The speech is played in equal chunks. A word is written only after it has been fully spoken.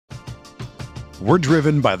We're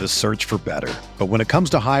driven by the search for better. But when it comes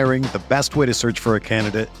to hiring, the best way to search for a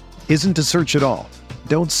candidate isn't to search at all.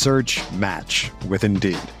 Don't search, match with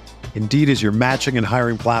Indeed. Indeed is your matching and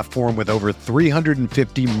hiring platform with over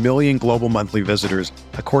 350 million global monthly visitors,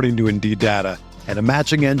 according to Indeed data, and a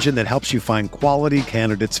matching engine that helps you find quality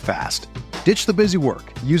candidates fast. Ditch the busy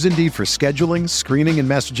work. Use Indeed for scheduling, screening, and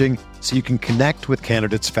messaging so you can connect with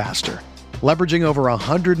candidates faster. Leveraging over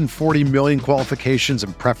 140 million qualifications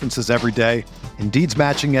and preferences every day, Indeed's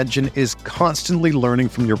matching engine is constantly learning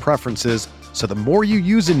from your preferences, so the more you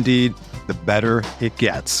use Indeed, the better it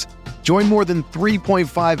gets. Join more than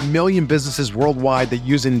 3.5 million businesses worldwide that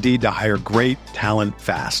use Indeed to hire great talent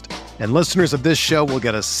fast. And listeners of this show will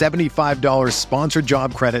get a $75 sponsored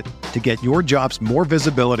job credit to get your jobs more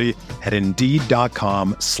visibility at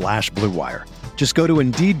Indeed.com/Blue Wire. Just go to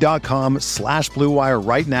Indeed.com/Blue Wire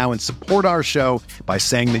right now and support our show by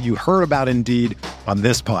saying that you heard about Indeed on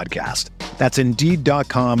this podcast. That's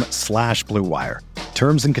Indeed.com/Blue Wire.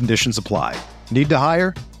 Terms and conditions apply. Need to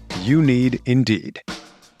hire? You need Indeed.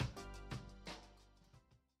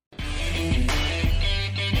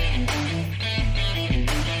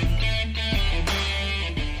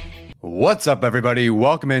 What's up, everybody?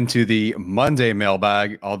 Welcome into the Monday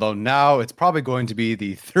Mailbag, although now it's probably going to be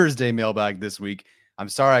the Thursday Mailbag this week. I'm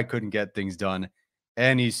sorry I couldn't get things done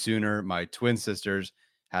any sooner. My twin sisters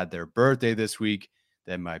had their birthday this week.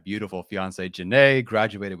 Then my beautiful fiance, Janae,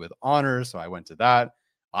 graduated with honors, so I went to that.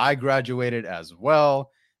 I graduated as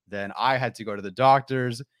well. Then I had to go to the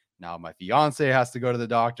doctors. Now my fiance has to go to the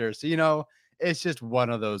doctor. So, it's just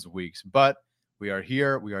one of those weeks. But we are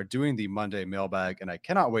here. We are doing the Monday Mailbag, and I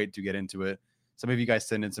cannot wait to get into it. Some of you guys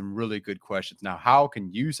send in some really good questions. Now, how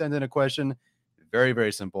can you send in a question? Very,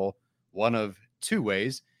 very simple. One of two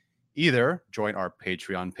ways. Either join our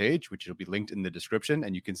Patreon page, which will be linked in the description,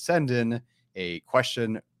 and you can send in a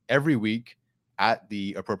question every week at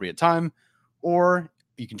the appropriate time, or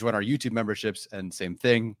you can join our YouTube memberships, and same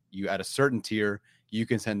thing. You add a certain tier, you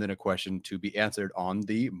can send in a question to be answered on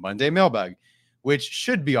the Monday Mailbag, which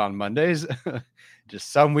should be on Mondays.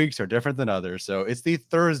 Just some weeks are different than others. So it's the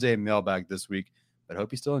Thursday Mailbag this week, but I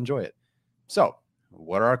hope you still enjoy it. So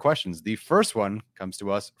what are our questions? The first one comes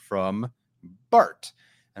to us from Bart.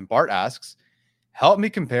 And Bart asks, help me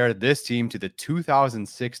compare this team to the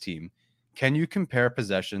 2006 team. Can you compare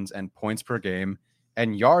possessions and points per game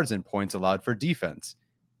and yards and points allowed for defense?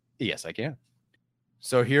 Yes, I can.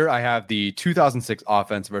 So here I have the 2006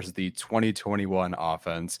 offense versus the 2021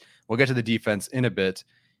 offense. We'll get to the defense in a bit.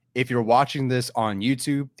 If you're watching this on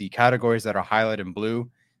YouTube, the categories that are highlighted in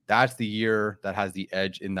blue, that's the year that has the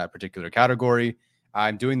edge in that particular category.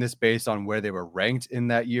 I'm doing this based on where they were ranked in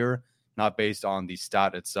that year, not based on the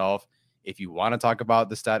stat itself. If you want to talk about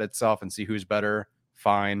the stat itself and see who's better,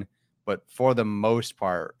 fine. But for the most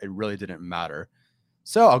part, it really didn't matter.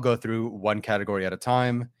 So I'll go through one category at a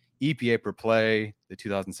time. EPA per play, the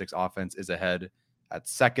 2006 offense is ahead at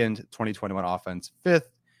second, 2021 offense fifth.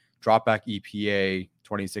 Dropback EPA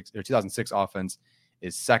 2006 offense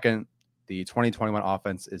is second. The 2021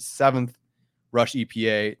 offense is seventh. Rush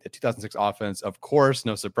EPA, the 2006 offense, of course,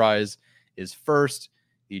 no surprise, is first.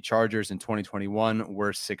 The Chargers in 2021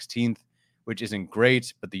 were 16th, which isn't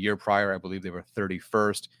great, but the year prior, I believe they were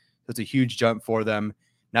 31st. So it's a huge jump for them.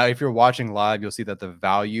 Now, if you're watching live, you'll see that the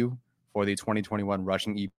value for the 2021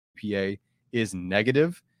 rushing EPA is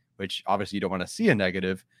negative, which obviously you don't want to see a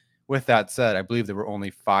negative. With that said, I believe there were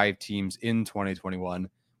only 5 teams in 2021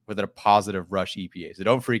 with a positive rush EPA. So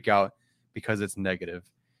don't freak out because it's negative.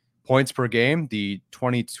 Points per game, the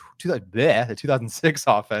 2006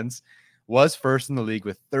 offense was first in the league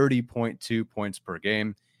with 30.2 points per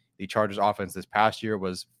game. The Chargers offense this past year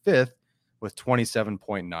was fifth with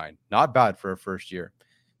 27.9. Not bad for a first year.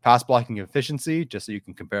 Pass blocking efficiency, just so you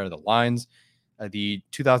can compare the lines. The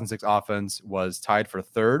 2006 offense was tied for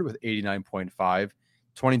third with 89.5.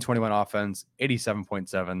 2021 offense,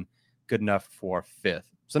 87.7. Good enough for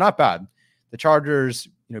fifth. So not bad. The Chargers,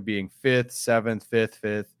 being fifth, seventh,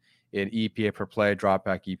 fifth in EPA per play,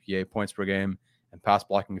 dropback EPA, points per game, and pass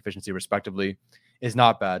blocking efficiency, respectively, is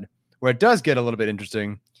not bad. Where it does get a little bit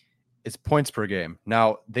interesting is points per game.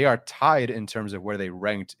 Now, they are tied in terms of where they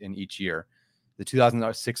ranked in each year. The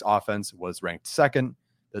 2006 offense was ranked second.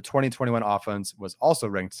 The 2021 offense was also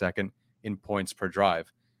ranked second in points per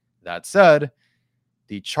drive. That said,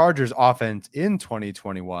 the Chargers offense in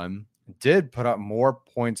 2021 did put up more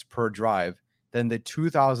points per drive than the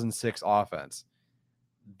 2006 offense.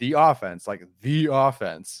 The offense,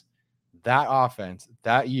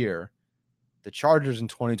 that year, the Chargers in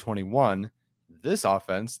 2021, this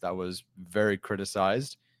offense that was very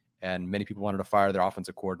criticized and many people wanted to fire their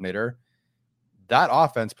offensive coordinator, that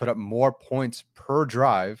offense put up more points per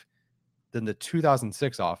drive than the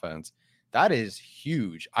 2006 offense. That is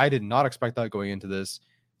huge. I did not expect that going into this.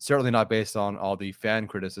 Certainly not based on all the fan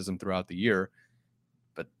criticism throughout the year.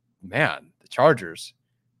 But man, the Chargers,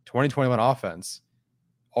 2021 offense,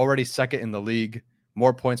 already second in the league,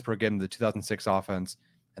 more points per game than the 2006 offense.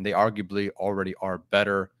 And they arguably already are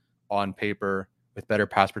better on paper with better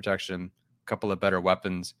pass protection, a couple of better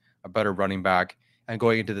weapons, a better running back. And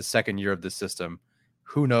going into the second year of this system,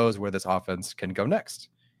 who knows where this offense can go next?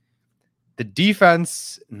 The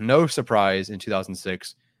defense, no surprise, in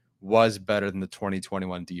 2006 was better than the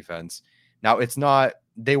 2021 defense. Now, it's not,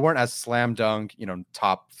 they weren't as slam dunk,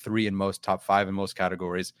 top 3 in most, top 5 in most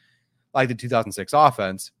categories like the 2006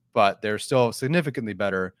 offense, but they're still significantly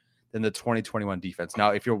better than the 2021 defense.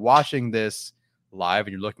 Now, if you're watching this live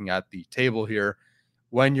and you're looking at the table here,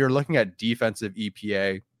 when you're looking at defensive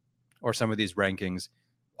EPA or some of these rankings,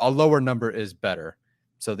 a lower number is better.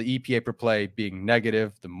 So the EPA per play being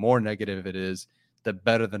negative, the more negative it is, the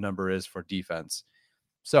better the number is for defense.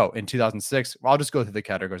 So in 2006, I'll just go through the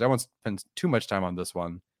categories. I won't spend too much time on this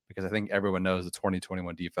one because I think everyone knows the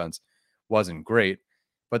 2021 defense wasn't great.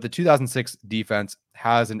 But the 2006 defense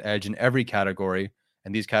has an edge in every category.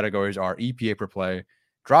 And these categories are EPA per play,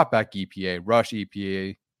 dropback EPA, rush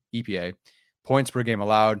EPA, points per game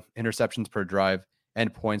allowed, interceptions per drive,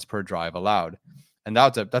 and points per drive allowed. And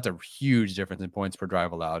that's a huge difference in points per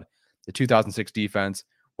drive allowed. The 2006 defense,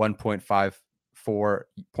 1.54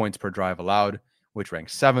 points per drive allowed, which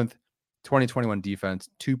ranks 7th. 2021 defense,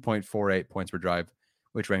 2.48 points per drive,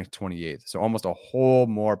 which ranks 28th. So almost a whole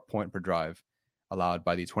more point per drive allowed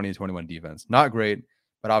by the 2021 defense. Not great,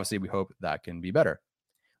 but obviously we hope that can be better.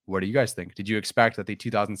 What do you guys think? Did you expect that the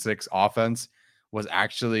 2006 offense was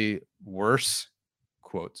actually worse,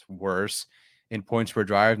 quotes, worse in points per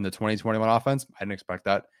drive than the 2021 offense? I didn't expect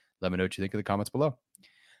that. Let me know what you think in the comments below.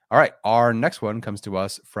 All right, our next one comes to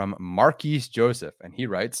us from Marquise Joseph, and he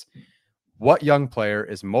writes, what young player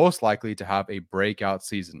is most likely to have a breakout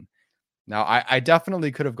season? Now, I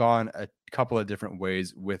definitely could have gone a couple of different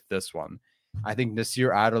ways with this one. I think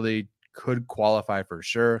Nasir Adderley could qualify for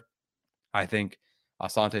sure. I think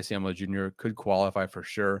Asante Samuel Jr. could qualify for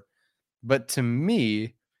sure. But to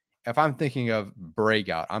me, if I'm thinking of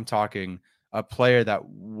breakout, I'm talking a player that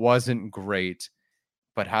wasn't great,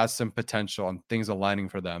 but has some potential and things aligning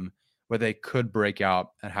for them where they could break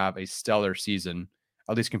out and have a stellar season,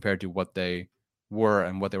 at least compared to what they were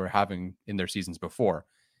and what they were having in their seasons before.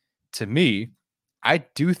 To me, I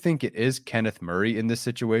do think it is Kenneth Murray in this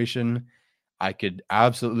situation. I could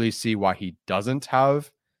absolutely see why he doesn't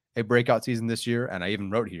have a breakout season this year. And I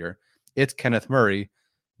even wrote here, it's Kenneth Murray, ...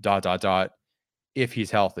 if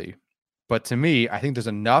he's healthy. But to me, I think there's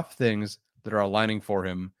enough things that are aligning for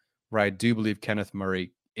him where I do believe Kenneth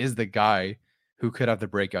Murray is the guy who could have the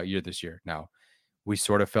breakout year this year. Now, we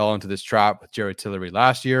sort of fell into this trap with Jared Tillery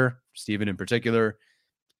last year, Steven in particular.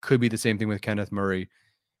 Could be the same thing with Kenneth Murray.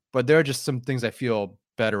 But there are just some things I feel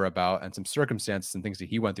better about and some circumstances and things that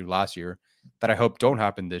he went through last year that I hope don't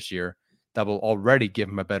happen this year that will already give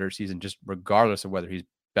him a better season, just regardless of whether he's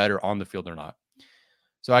better on the field or not.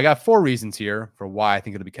 So I got 4 reasons here for why I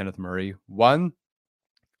think it'll be Kenneth Murray. 1,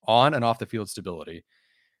 on and off the field stability.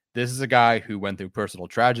 This is a guy who went through personal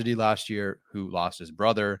tragedy last year, who lost his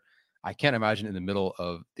brother. I can't imagine in the middle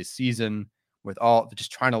of the season with all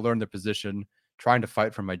just trying to learn the position, trying to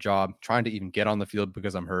fight for my job, trying to even get on the field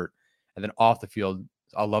because I'm hurt. And then off the field,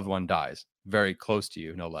 a loved one dies very close to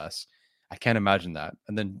you, no less. I can't imagine that.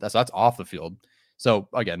 And then that's off the field. So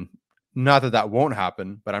again, not that won't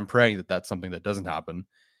happen, but I'm praying that that's something that doesn't happen.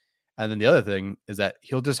 And then the other thing is that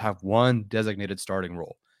he'll just have one designated starting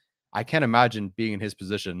role. I can't imagine being in his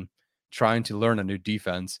position, trying to learn a new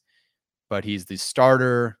defense, but he's the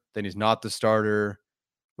starter, then he's not the starter,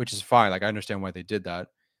 which is fine. Like, I understand why they did that.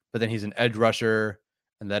 But then he's an edge rusher,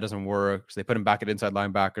 and that doesn't work. So they put him back at inside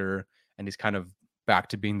linebacker, and he's kind of back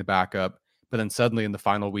to being the backup. But then suddenly in the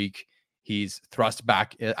final week, he's thrust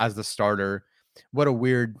back as the starter. What a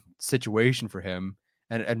weird situation for him,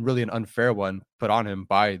 and really an unfair one put on him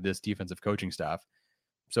by this defensive coaching staff.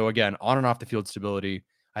 So again, on and off the field stability,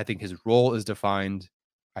 I think his role is defined.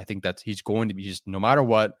 I think that he's going to be just, no matter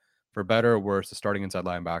what, for better or worse, the starting inside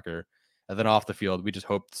linebacker. And then off the field, we just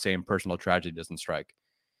hope the same personal tragedy doesn't strike.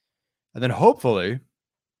 And then hopefully,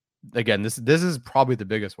 again, this is probably the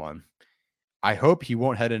biggest one. I hope he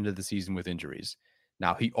won't head into the season with injuries.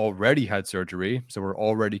 Now, he already had surgery, so we're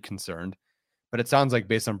already concerned. But it sounds like,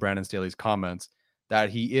 based on Brandon Staley's comments, that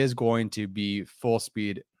he is going to be full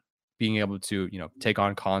speed, being able to, take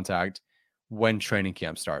on contact when training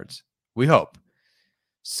camp starts. We hope.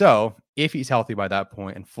 So if he's healthy by that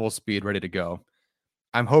point and full speed, ready to go,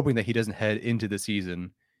 I'm hoping that he doesn't head into the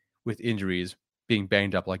season with injuries, being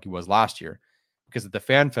banged up like he was last year. Because at the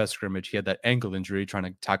FanFest scrimmage, he had that ankle injury trying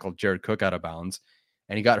to tackle Jared Cook out of bounds,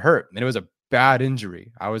 and he got hurt. And it was a bad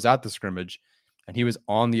injury. I was at the scrimmage, and he was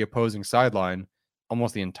on the opposing sideline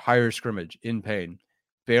almost the entire scrimmage in pain.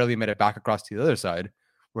 Barely made it back across to the other side,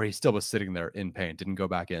 where he still was sitting there in pain, didn't go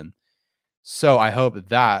back in. So I hope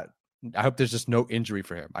there's just no injury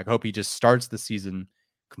for him. I hope he just starts the season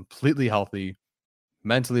completely healthy,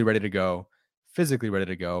 mentally ready to go, physically ready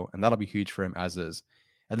to go, and that'll be huge for him as is.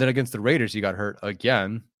 And then against the Raiders, he got hurt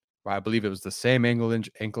again. I believe it was the same ankle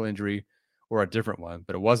injury or a different one,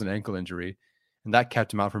 but it was an ankle injury, and that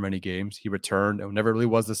kept him out for many games. He returned and never really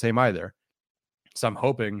was the same either. So I'm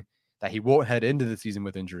hoping that he won't head into the season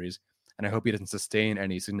with injuries, and I hope he doesn't sustain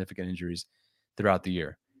any significant injuries throughout the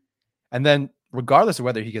year. And then regardless of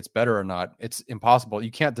whether he gets better or not, it's impossible.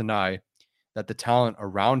 You can't deny that the talent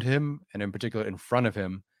around him, and in particular in front of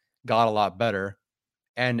him, got a lot better.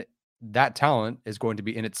 And that talent is going to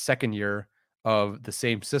be in its second year of the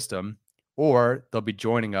same system, or they'll be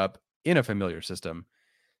joining up in a familiar system.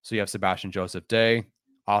 So you have Sebastian Joseph Day,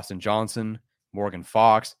 Austin Johnson, Morgan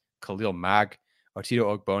Fox, Khalil Mack,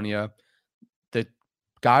 Otito Ogbonia. The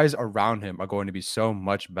guys around him are going to be so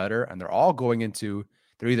much better, and they're all going into,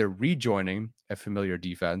 they're either rejoining a familiar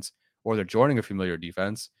defense, or they're joining a familiar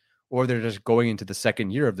defense, or they're just going into the second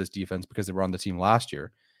year of this defense because they were on the team last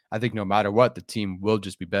year. I think no matter what, the team will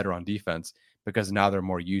just be better on defense because now they're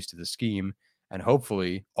more used to the scheme, and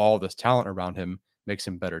hopefully all this talent around him makes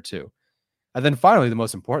him better too. And then finally, the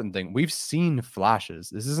most important thing, we've seen flashes.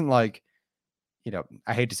 This isn't like,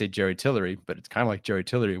 I hate to say Jerry Tillery, but it's kind of like Jerry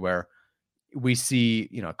Tillery where we see,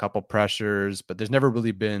 a couple pressures, but there's never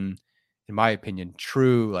really been, in my opinion,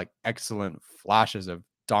 true, like excellent flashes of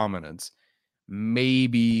dominance.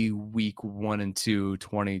 Maybe week 1 and 2,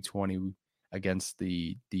 2020 against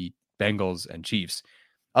the Bengals and Chiefs.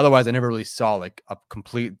 Otherwise, I never really saw like a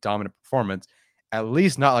complete dominant performance, at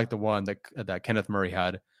least not like the one that Kenneth Murray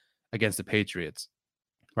had against the Patriots,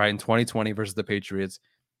 right? In 2020 versus the Patriots,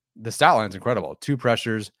 the stat line's incredible. 2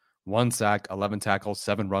 pressures, 1 sack, 11 tackles,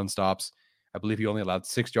 7 run stops. I believe he only allowed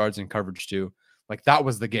 6 yards in coverage too. Like that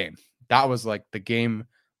was the game. That was like the game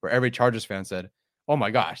where every Chargers fan said, oh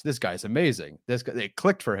my gosh, this guy's amazing. This guy, it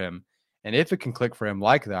clicked for him. And if it can click for him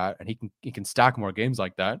like that, and he can stack more games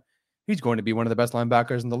like that, he's going to be one of the best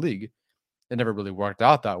linebackers in the league. It never really worked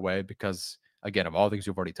out that way because, again, of all things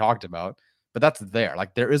we've already talked about, but that's there.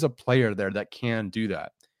 Like there is a player there that can do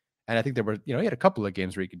that. And I think there were, he had a couple of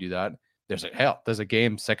games where he could do that. There's a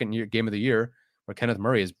game, second year game of the year, where Kenneth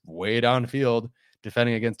Murray is way downfield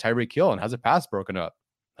defending against Tyreek Hill and has a pass broken up.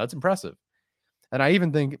 That's impressive. And I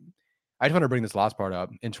even think, I just want to bring this last part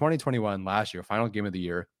up. In 2021, last year, final game of the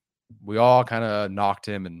year, we all kind of knocked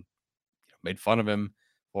him and made fun of him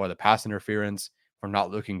for the pass interference, for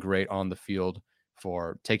not looking great on the field,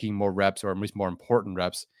 for taking more reps, or at least more important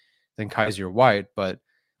reps than Kaiser White. But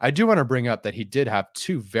I do want to bring up that he did have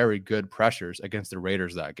 2 very good pressures against the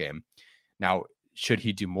Raiders that game. Now, should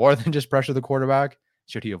he do more than just pressure the quarterback?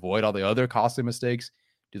 Should he avoid all the other costly mistakes?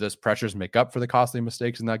 Do those pressures make up for the costly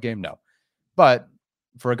mistakes in that game? No. But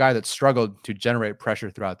for a guy that struggled to generate pressure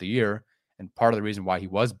throughout the year, and part of the reason why he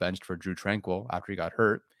was benched for Drew Tranquill after he got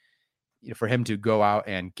hurt, for him to go out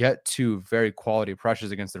and get 2 very quality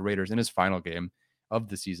pressures against the Raiders in his final game of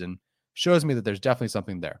the season shows me that there's definitely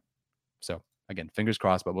something there. So again, fingers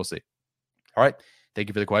crossed, but we'll see. All right. Thank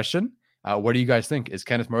you for the question. What do you guys think? Is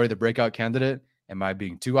Kenneth Murray the breakout candidate? Am I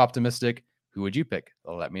being too optimistic? Who would you pick?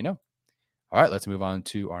 Let me know. All right, let's move on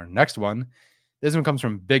to our next one. This one comes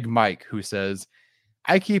from Big Mike, who says,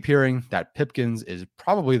 I keep hearing that Pipkins is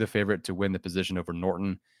probably the favorite to win the position over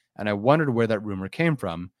Norton, and I wondered where that rumor came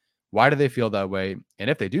from. Why do they feel that way? And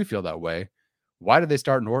if they do feel that way, why did they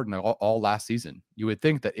start Norton all last season? You would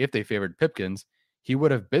think that if they favored Pipkins, he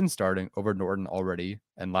would have been starting over Norton already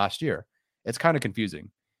and last year. It's kind of confusing.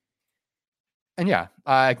 And yeah,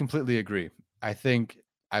 I completely agree. I think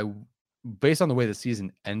based on the way the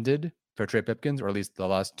season ended for Trey Pipkins, or at least the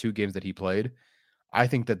last 2 games that he played, I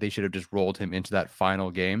think that they should have just rolled him into that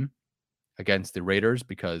final game against the Raiders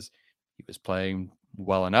because he was playing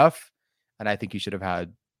well enough. And I think he should have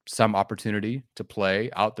had some opportunity to play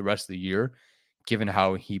out the rest of the year, given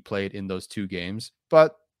how he played in those 2 games.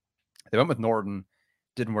 But they went with Norton,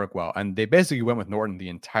 didn't work well. And they basically went with Norton the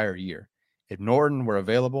entire year. If Norton were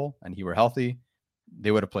available and he were healthy,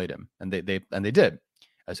 they would have played him. And they did.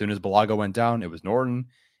 As soon as Balago went down, it was Norton.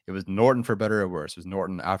 It was Norton for better or worse. It was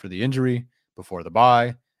Norton after the injury, before the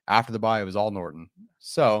bye. After the bye, it was all Norton.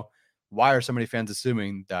 So why are so many fans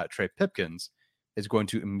assuming that Trey Pipkins is going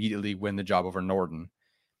to immediately win the job over Norton?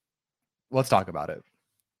 Let's talk about it.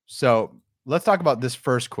 So let's talk about this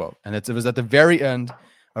first quote. And it was at the very end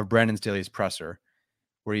of Brandon Staley's presser,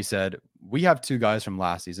 where he said, "We have two guys from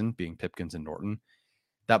last season, being Pipkins and Norton,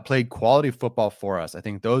 that played quality football for us. I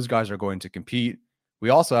think those guys are going to compete. We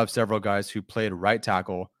also have several guys who played right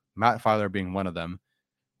tackle, Matt Filer being one of them.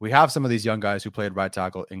 We have some of these young guys who played right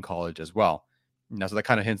tackle in college as well." Now, so that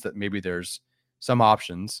kind of hints that maybe there's some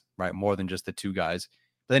options, right? More than just the two guys.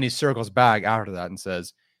 But then he circles back after that and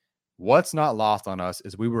says, "What's not lost on us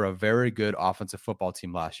is we were a very good offensive football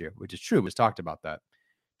team last year," which is true. We just talked about that.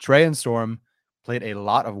 Trey and Storm played a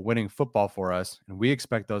lot of winning football for us, and we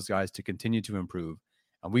expect those guys to continue to improve.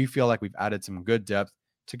 And we feel like we've added some good depth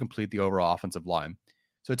to complete the overall offensive line.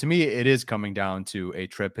 So to me, it is coming down to a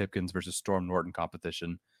Trey Pipkins versus Storm Norton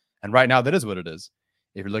competition. And right now, that is what it is.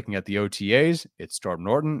 If you're looking at the OTAs, it's Storm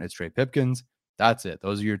Norton, it's Trey Pipkins. That's it.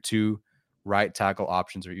 Those are your two right tackle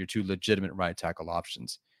options, or your two legitimate right tackle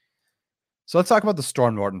options. So let's talk about the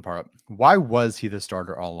Storm Norton part. Why was he the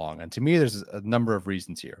starter all along? And to me, there's a number of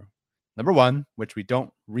reasons here. Number one, which we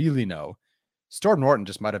don't really know, Storm Norton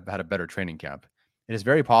just might have had a better training camp. It is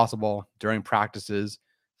very possible during practices,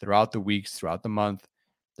 throughout the weeks, throughout the month,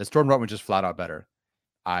 that Storm Norton was just flat out better.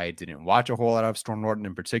 I didn't watch a whole lot of Storm Norton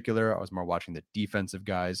in particular. I was more watching the defensive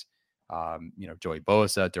guys, Joey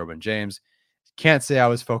Bosa, Derwin James. Can't say I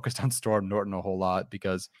was focused on Storm Norton a whole lot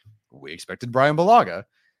because we expected Brian Bulaga.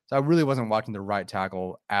 So I really wasn't watching the right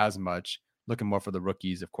tackle as much, looking more for the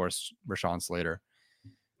rookies, of course, Rashawn Slater.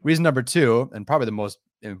 Reason number two, and probably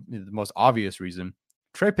the most obvious reason,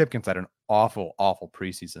 Trey Pipkins had an awful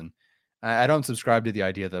preseason. I don't subscribe to the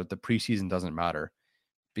idea that the preseason doesn't matter,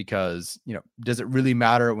 because, does it really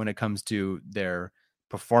matter when it comes to their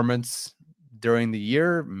performance during the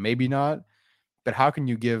year? Maybe not. But how can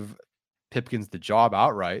you give Pipkins the job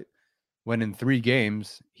outright when in 3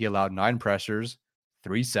 games he allowed 9 pressures,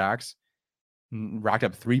 3 sacks, racked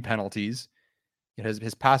up 3 penalties?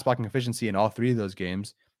 His pass blocking efficiency in all 3 of those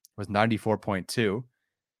games was 94.2.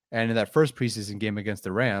 And in that first preseason game against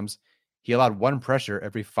the Rams, he allowed 1 pressure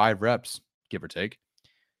every 5 reps, give or take,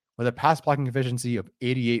 with a pass blocking efficiency of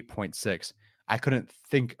 88.6. I couldn't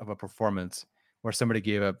think of a performance where somebody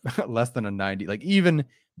gave up less than a 90, like even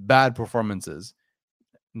bad performances,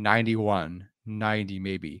 91, 90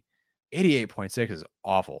 maybe. 88.6 is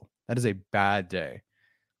awful. That is a bad day.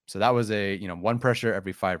 So that was a, 1 pressure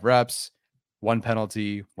every 5 reps, 1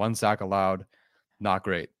 penalty, 1 sack allowed. Not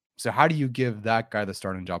great. So how do you give that guy the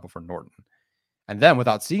starting job over Norton? And then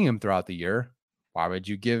without seeing him throughout the year, why would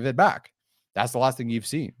you give it back? That's the last thing you've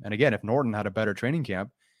seen. And again, if Norton had a better training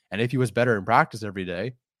camp and if he was better in practice every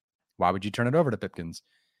day, why would you turn it over to Pipkins?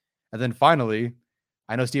 And then finally,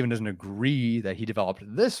 I know Steven doesn't agree that he developed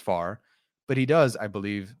this far, but he does, I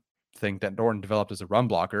believe, think that Norton developed as a run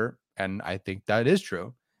blocker. And I think that is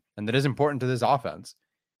true. And that is important to this offense.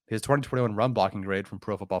 His 2021 run blocking grade from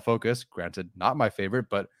Pro Football Focus, granted, not my favorite,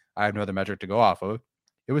 but I have no other metric to go off of,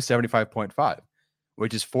 it was 75.5,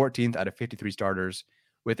 which is 14th out of 53 starters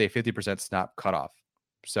with a 50% snap cutoff.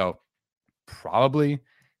 So probably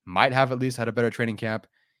might have at least had a better training camp.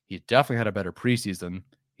 He definitely had a better preseason.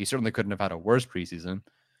 He certainly couldn't have had a worse preseason.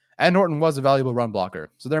 And Norton was a valuable run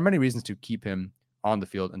blocker. So there are many reasons to keep him on the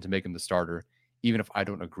field and to make him the starter, even if I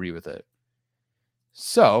don't agree with it.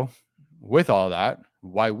 So with all that,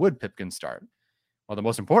 why would Pipkins start? Well, the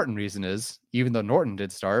most important reason is, even though Norton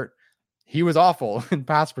did start, he was awful in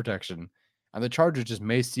pass protection, and the Chargers just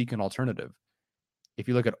may seek an alternative. If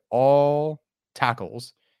you look at all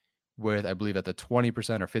tackles with, I believe, at the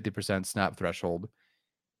 20% or 50% snap threshold,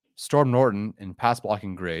 Storm Norton in pass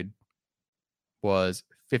blocking grade was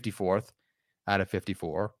 54th out of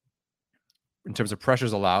 54. In terms of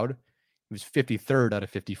pressures allowed, he was 53rd out of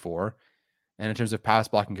 54. And in terms of pass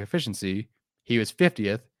blocking efficiency, he was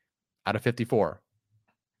 50th out of 54.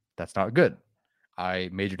 That's not good. I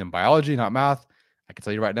majored in biology, not math. I can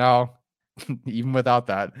tell you right now, even without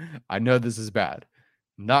that, I know this is bad.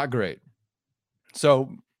 Not great.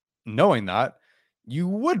 So knowing that, you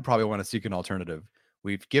would probably want to seek an alternative.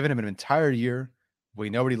 We've given him an entire year.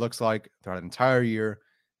 We know what he looks like throughout an entire year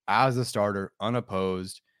as a starter,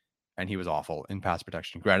 unopposed, and he was awful in pass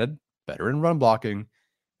protection. Granted, better in run blocking,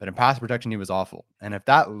 but in pass protection, he was awful. And if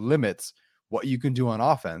that limits what you can do on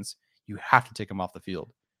offense, you have to take him off the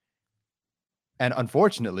field. And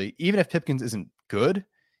unfortunately, even if Pipkins isn't good,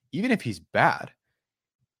 even if he's bad,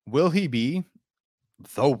 will he be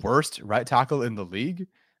the worst right tackle in the league?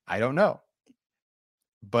 I don't know.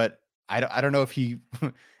 But I don't know if he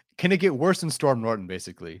can it get worse than Storm Norton,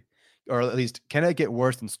 basically, or at least can it get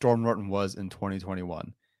worse than Storm Norton was in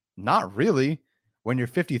 2021? Not really. When you're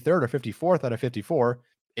 53rd or 54th out of 54,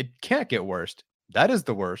 it can't get worse. That is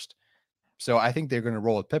the worst. So I think they're going to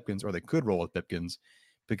roll with Pipkins, or they could roll with Pipkins,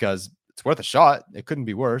 because it's worth a shot. It couldn't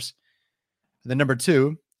be worse. And then number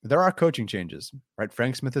two, there are coaching changes, right?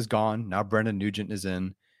 Frank Smith is gone. Now Brendan Nugent is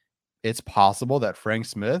in. It's possible that Frank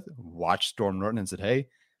Smith watched Storm Norton and said, hey,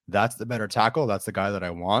 that's the better tackle. That's the guy that I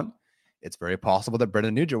want. It's very possible that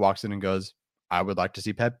Brendan Nugent walks in and goes, I would like to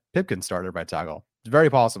see Pipkins start at right tackle. It's very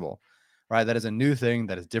possible, right? That is a new thing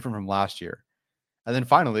that is different from last year. And then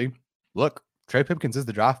finally, look, Trey Pipkins is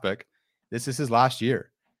the draft pick. This is his last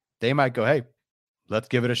year. They might go, hey, let's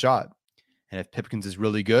give it a shot. And if Pipkins is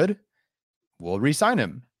really good, we'll re-sign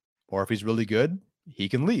him. Or if he's really good, he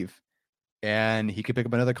can leave. And he could pick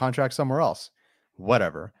up another contract somewhere else.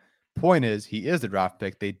 Whatever. Point is, he is the draft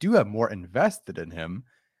pick. They do have more invested in him.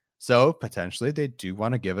 So potentially they do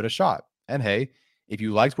want to give it a shot. And hey, if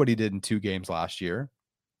you liked what he did in 2 games last year,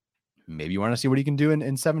 maybe you want to see what he can do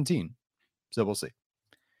in 17. So we'll see.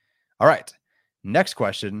 All right. Next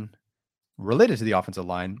question related to the offensive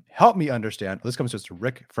line. Help me understand. This comes to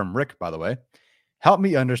Rick from Rick, by the way. Help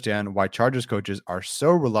me understand why Chargers coaches are so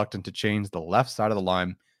reluctant to change the left side of the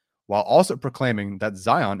line while also proclaiming that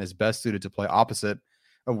Zion is best suited to play opposite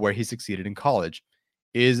of where he succeeded in college.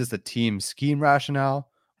 Is this a team scheme rationale,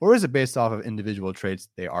 or is it based off of individual traits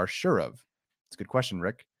they are sure of? It's a good question,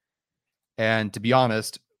 Rick. And to be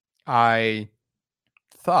honest, I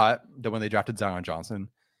thought that when they drafted Zion Johnson,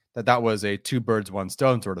 that was a 2 birds, 1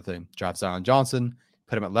 stone sort of thing. Draft Zion Johnson,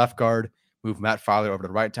 put him at left guard, move Matt Filer over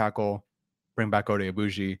to right tackle, bring back Ode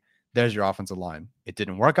Ibushi. There's your offensive line. It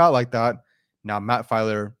didn't work out like that. Now Matt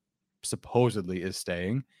Filer supposedly is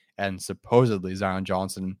staying, and supposedly Zion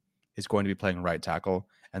Johnson is going to be playing right tackle,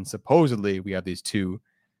 and supposedly we have these 2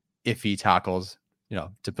 iffy tackles,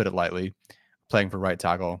 to put it lightly, playing for right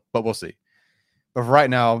tackle, but we'll see. But for right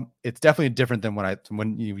now, it's definitely different than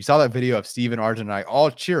when you saw that video of Steven, Arjun, and I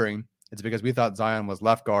all cheering. It's because we thought Zion was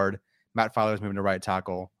left guard, Matt Filer was moving to right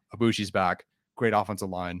tackle, Ibushi's back, great offensive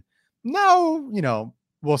line. No,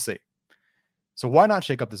 we'll see. So why not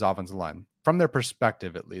shake up this offensive line? From their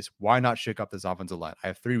perspective, at least, why not shake up this offensive line? I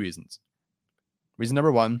have 3 reasons. Reason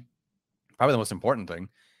number 1, probably the most important thing,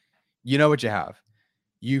 you know what you have.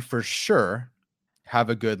 You for sure have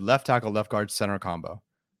a good left tackle, left guard, center combo,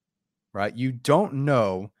 right? You don't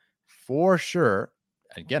know for sure.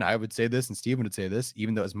 Again, I would say this, and Steven would say this,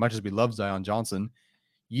 even though as much as we love Zion Johnson,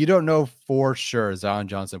 you don't know for sure Zion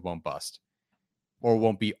Johnson won't bust or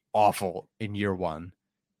won't be awful in year 1.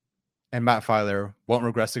 And Matt Filer won't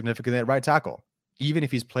regress significantly at right tackle, even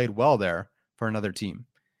if he's played well there for another team.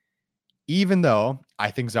 Even though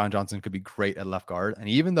I think Zion Johnson could be great at left guard, and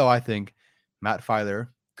even though I think Matt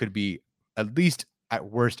Filer could be at least at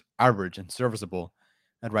worst average and serviceable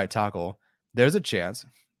at right tackle, there's a chance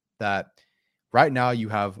that right now you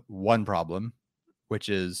have one problem, which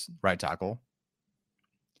is right tackle.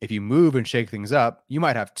 If you move and shake things up, you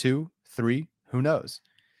might have 2, 3, who knows?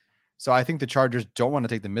 So I think the Chargers don't want to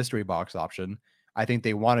take the mystery box option. I think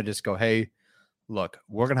they want to just go, hey, look,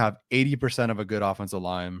 we're going to have 80% of a good offensive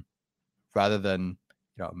line rather than,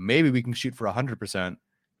 maybe we can shoot for 100%.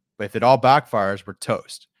 But if it all backfires, we're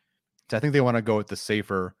toast. So I think they want to go with the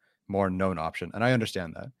safer, more known option. And I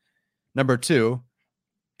understand that. Number 2,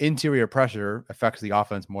 interior pressure affects the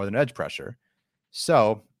offense more than edge pressure.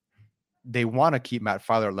 So they want to keep Matt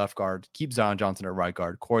Filer at left guard, keep Zion Johnson at right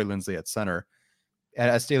guard, Corey Linsley at center. And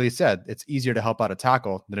as Staley said, it's easier to help out a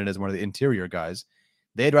tackle than it is one of the interior guys.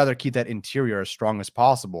 They'd rather keep that interior as strong as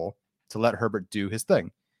possible to let Herbert do his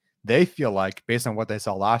thing. They feel like, based on what they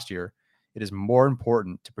saw last year, it is more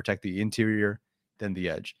important to protect the interior than the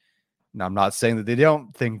edge. Now, I'm not saying that they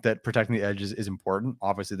don't think that protecting the edge is important.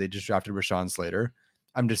 Obviously, they just drafted Rashawn Slater.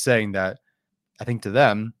 I'm just saying that I think to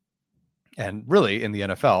them, and really in the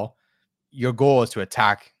NFL, your goal is to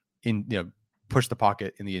attack push the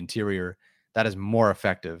pocket in the interior. That is more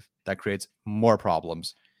effective. That creates more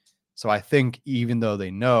problems. So I think even though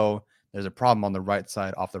they know there's a problem on the right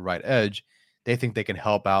side off the right edge, they think they can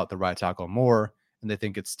help out the right tackle more, and they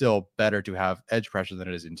think it's still better to have edge pressure than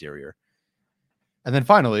it is interior. And then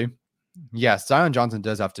finally, yes, Zion Johnson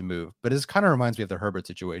does have to move, but this kind of reminds me of the Herbert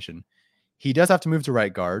situation. He does have to move to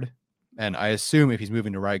right guard, and I assume if he's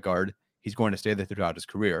moving to right guard, he's going to stay there throughout his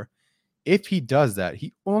career. If he does that,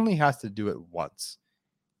 he only has to do it once.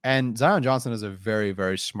 And Zion Johnson is a very,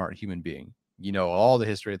 very smart human being. All the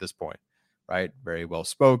history at this point, right? Very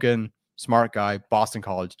well-spoken, smart guy, Boston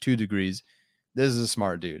College, 2 degrees. This is a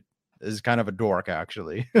smart dude. This is kind of a dork,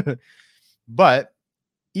 actually. But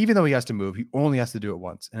even though he has to move, he only has to do it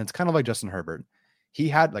once. And it's kind of like Justin Herbert. He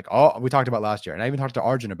had all we talked about last year, and I even talked to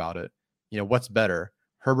Arjun about it. What's better,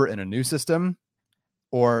 Herbert in a new system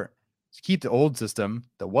or keep the old system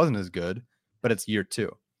that wasn't as good, but it's year 2?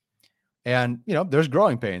 And, there's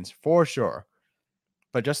growing pains for sure.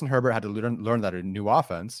 But Justin Herbert had to learn that a new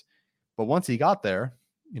offense. But once he got there,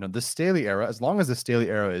 the Staley era, as long as the Staley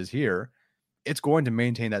era is here, it's going to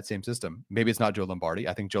maintain that same system. Maybe it's not Joe Lombardi.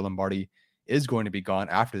 I think Joe Lombardi is going to be gone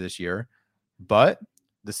after this year, but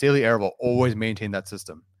the Staley era will always maintain that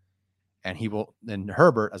system. And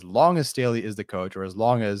Herbert, as long as Staley is the coach, or as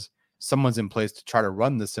long as someone's in place to try to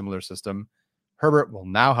run this similar system, Herbert will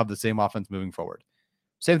now have the same offense moving forward.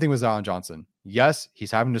 Same thing with Zion Johnson. Yes,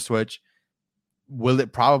 he's having to switch. Will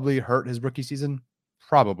it probably hurt his rookie season?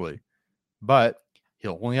 Probably. But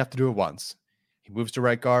he'll only have to do it once. He moves to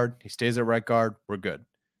right guard. He stays at right guard. We're good.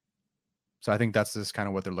 So I think that's just kind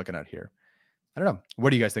of what they're looking at here. I don't know. What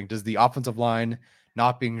do you guys think? Does the offensive line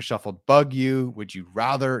not being shuffled bug you? Would you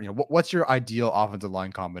rather, what's your ideal offensive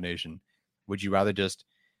line combination? Would you rather just,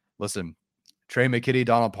 listen, Trey McKitty,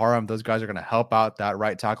 Donald Parham, those guys are going to help out that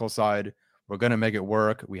right tackle side. We're going to make it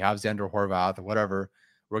work. We have Xander Horvath, whatever.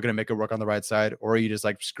 We're going to make it work on the right side. Or are you just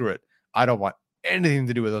like, screw it. I don't want anything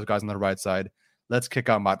to do with those guys on the right side. Let's kick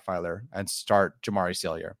out Matt Filer and start Jamari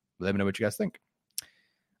Salyer. Let me know what you guys think.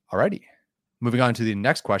 Alrighty. Moving on to the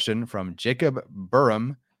next question from Jacob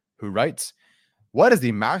Burham, who writes, what is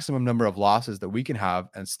the maximum number of losses that we can have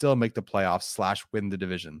and still make the playoffs / win the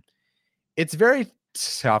division? It's very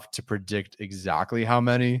tough to predict exactly how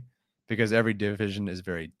many, because every division is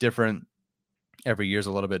very different. Every year is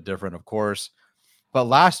a little bit different, of course. But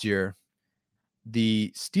last year,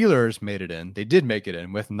 the Steelers made it in. They did make it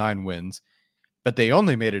in with 9 wins, but they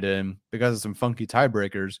only made it in because of some funky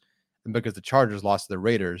tiebreakers and because the Chargers lost to the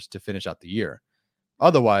Raiders to finish out the year.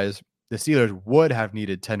 Otherwise, the Steelers would have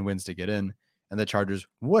needed 10 wins to get in, and the Chargers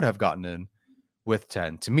would have gotten in with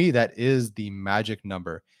 10. To me, that is the magic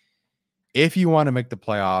number. If you want to make the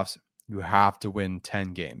playoffs, you have to win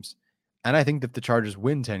 10 games. And I think that if the Chargers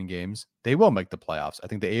win 10 games, they will make the playoffs. I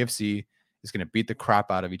think the AFC is going to beat the crap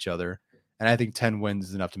out of each other. And I think 10 wins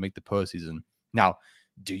is enough to make the postseason. Now,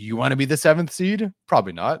 do you want to be the 7th seed?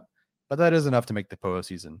 Probably not. But that is enough to make the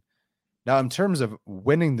postseason. Now, in terms of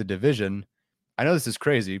winning the division, I know this is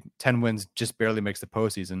crazy. 10 wins just barely makes the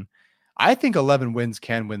postseason. I think 11 wins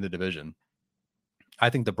can win the division.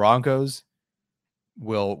 I think the Broncos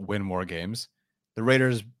will win more games. The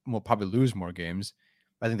Raiders will probably lose more games.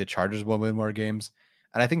 I think the Chargers will win more games.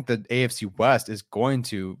 And I think the AFC West is going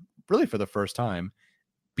to, really for the first time,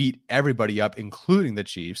 beat everybody up, including the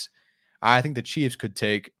Chiefs. I think the Chiefs could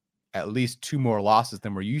take at least 2 more losses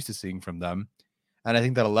than we're used to seeing from them. And I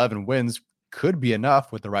think that 11 wins could be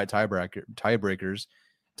enough with the right tiebreakers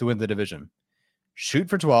to win the division. Shoot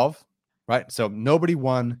for 12, right? So nobody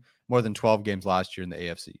won more than 12 games last year in the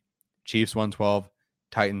AFC. Chiefs won 12,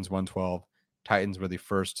 Titans won 12. Titans were the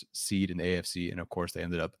first seed in the AFC, and of course they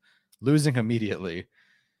ended up losing immediately.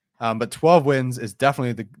 But 12 wins is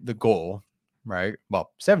definitely the goal, right?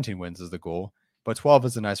 Well, 17 wins is the goal, but 12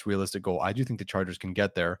 is a nice realistic goal. I do think the Chargers can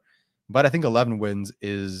get there, but I think 11 wins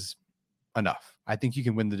is enough. I think you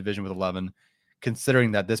can win the division with 11,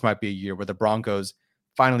 considering that this might be a year where the Broncos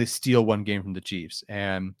finally steal 1 game from the Chiefs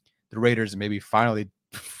and the Raiders maybe finally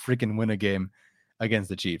freaking win a game against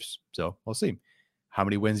the Chiefs. So we'll see. How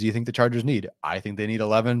many wins do you think the Chargers need? I think they need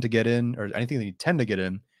 11 to get in, or I think they need 10 to get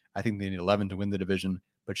in. I think they need 11 to win the division,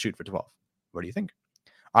 but shoot for 12. What do you think?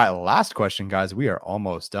 All right, last question, guys. We are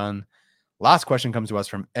almost done. Last question comes to us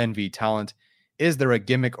from NV Talent. Is there a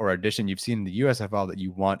gimmick or addition you've seen in the USFL that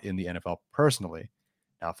you want in the NFL personally?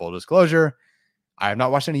 Now, full disclosure, I have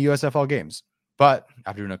not watched any USFL games, but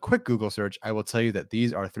after doing a quick Google search, I will tell you that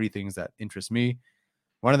these are 3 things that interest me.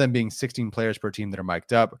 One of them being 16 players per team that are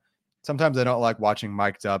mic'd up. Sometimes I don't like watching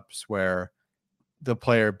mic'd ups where the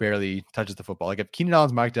player barely touches the football. Like if Keenan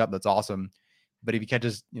Allen's mic'd up, that's awesome. But if he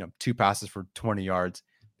catches, 2 passes for 20 yards,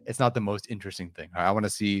 it's not the most interesting thing. I want to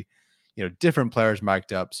see, different players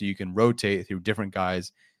mic'd up so you can rotate through different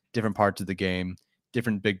guys, different parts of the game,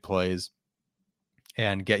 different big plays,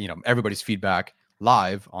 and get, everybody's feedback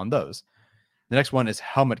live on those. The next one is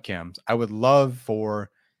helmet cams. I would love for,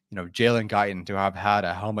 Jalen Guyton to have had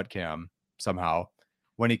a helmet cam somehow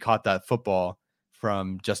when he caught that football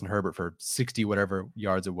from Justin Herbert for 60 whatever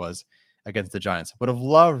yards it was against the Giants. Would have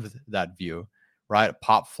loved that view, right? A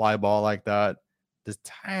pop fly ball like that, this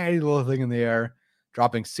tiny little thing in the air,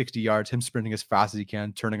 dropping 60 yards, him sprinting as fast as he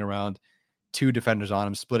can, turning around, 2 defenders on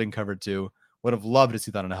him, splitting cover 2. Would have loved to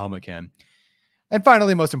see that on a helmet cam. And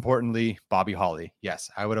finally, most importantly, Bobby Holly.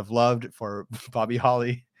 Yes, I would have loved for Bobby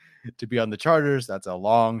Holly to be on the Chargers. That's a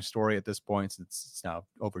long story at this point, since it's now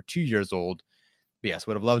over 2 years old. But yes,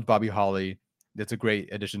 would have loved Bobby Holly. That's a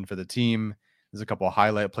great addition for the team. There's a couple of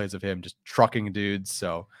highlight plays of him just trucking dudes.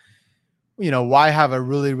 So why have a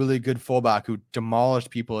really, really good fullback who demolished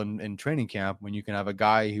people in training camp when you can have a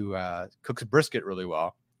guy who cooks brisket really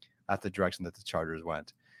well? That's the direction that the Chargers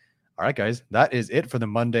went. All right, guys, that is it for the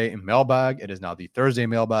Monday mailbag. It is now the Thursday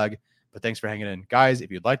mailbag, but thanks for hanging in. Guys, if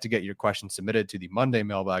you'd like to get your questions submitted to the Monday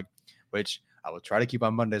mailbag, which I will try to keep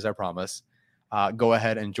on Mondays, I promise, go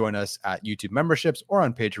ahead and join us at YouTube memberships or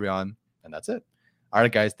on Patreon, and that's it. All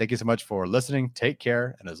right, guys, thank you so much for listening. Take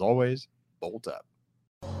care, and as always, bolt up.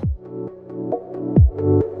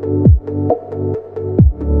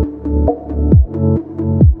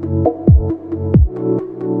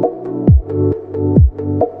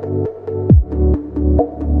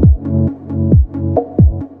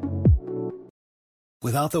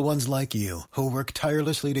 Without the ones like you, who work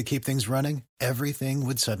tirelessly to keep things running, everything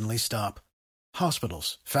would suddenly stop.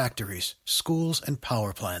 Hospitals, factories, schools, and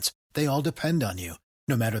power plants, they all depend on you.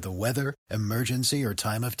 No matter the weather, emergency, or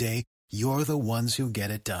time of day, you're the ones who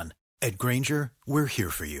get it done. At Grainger, we're here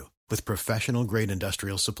for you with professional-grade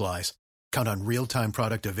industrial supplies. Count on real-time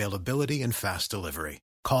product availability and fast delivery.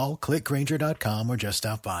 Call, click Grainger.com, or just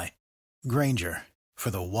stop by. Grainger, for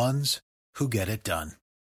the ones who get it done.